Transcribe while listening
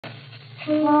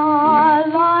I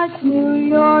like New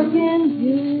York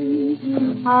indeed.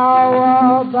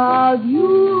 How about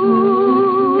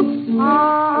you?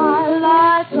 I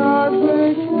like a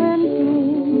Christian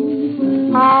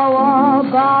tea. How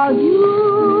about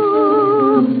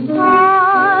you?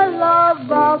 I love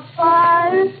the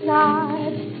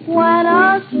fireside when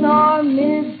a storm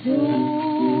is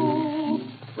due.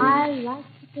 I like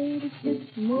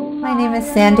My name is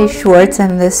Sandy Schwartz.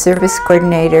 I'm the service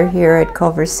coordinator here at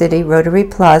Culver City Rotary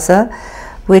Plaza,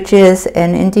 which is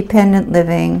an independent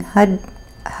living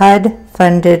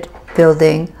HUD-funded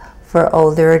building for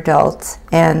older adults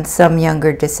and some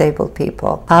younger disabled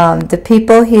people. The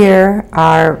people here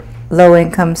are low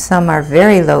income, some are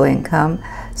very low income,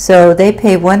 so they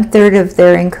pay 1/3 of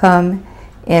their income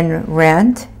in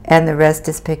rent and the rest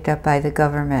is picked up by the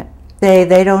government.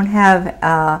 They don't have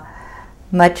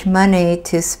much money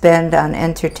to spend on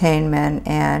entertainment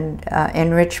and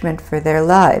enrichment for their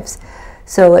lives.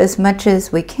 So as much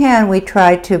as we can, we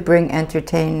try to bring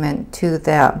entertainment to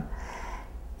them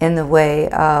in the way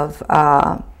of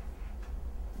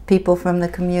people from the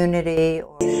community.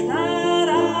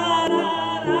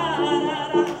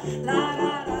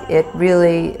 It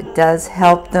really does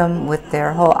help them with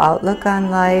their whole outlook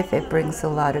on life. It brings a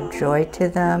lot of joy to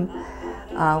them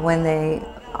when they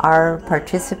are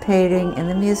participating in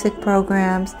the music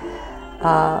programs.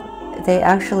 They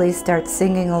actually start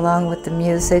singing along with the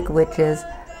music, which is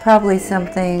probably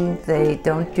something they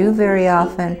don't do very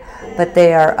often, but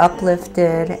they are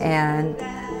uplifted, and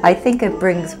I think it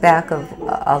brings back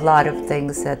a lot of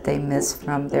things that they miss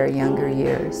from their younger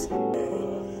years.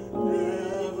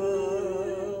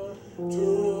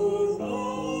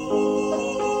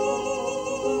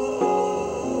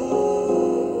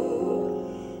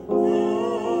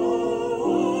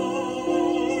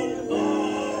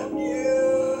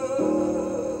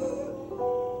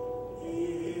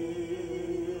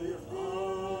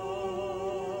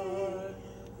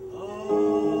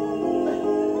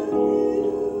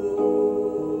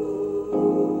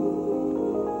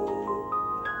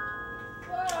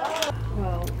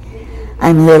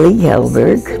 I'm Lily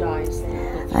Helberg.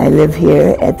 I live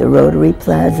here at the Rotary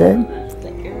Plaza.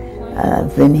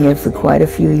 I've been here for quite a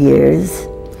few years,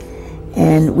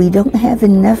 and we don't have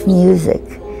enough music.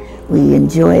 We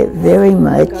enjoy it very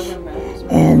much,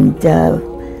 and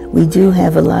we do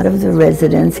have a lot of the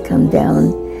residents come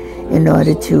down in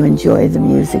order to enjoy the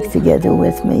music together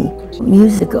with me.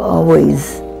 Music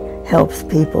always helps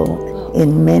people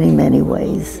in many, many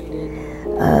ways,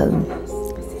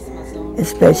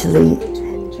 especially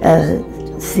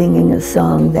singing a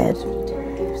song that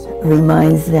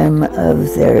reminds them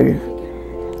of their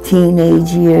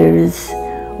teenage years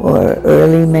or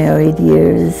early married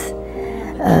years.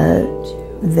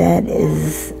 That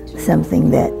is something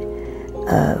that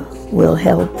will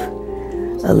help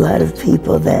a lot of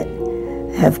people that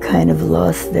have kind of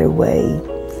lost their way.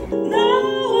 Now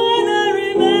when I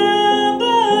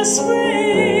remember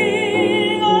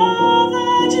spring, all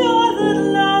the joy that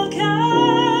love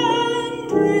can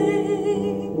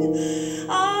bring,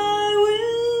 I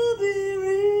will be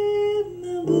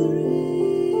remembering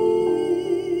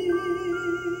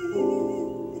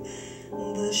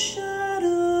the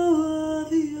shadow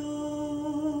of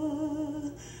your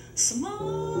smile.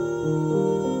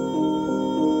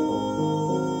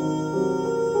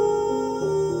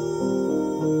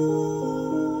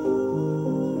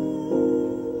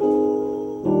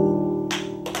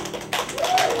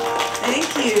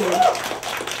 Thank you.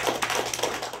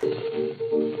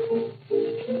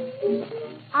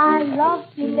 I love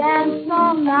to dance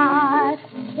all night,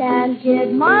 can't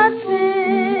get my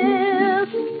fill.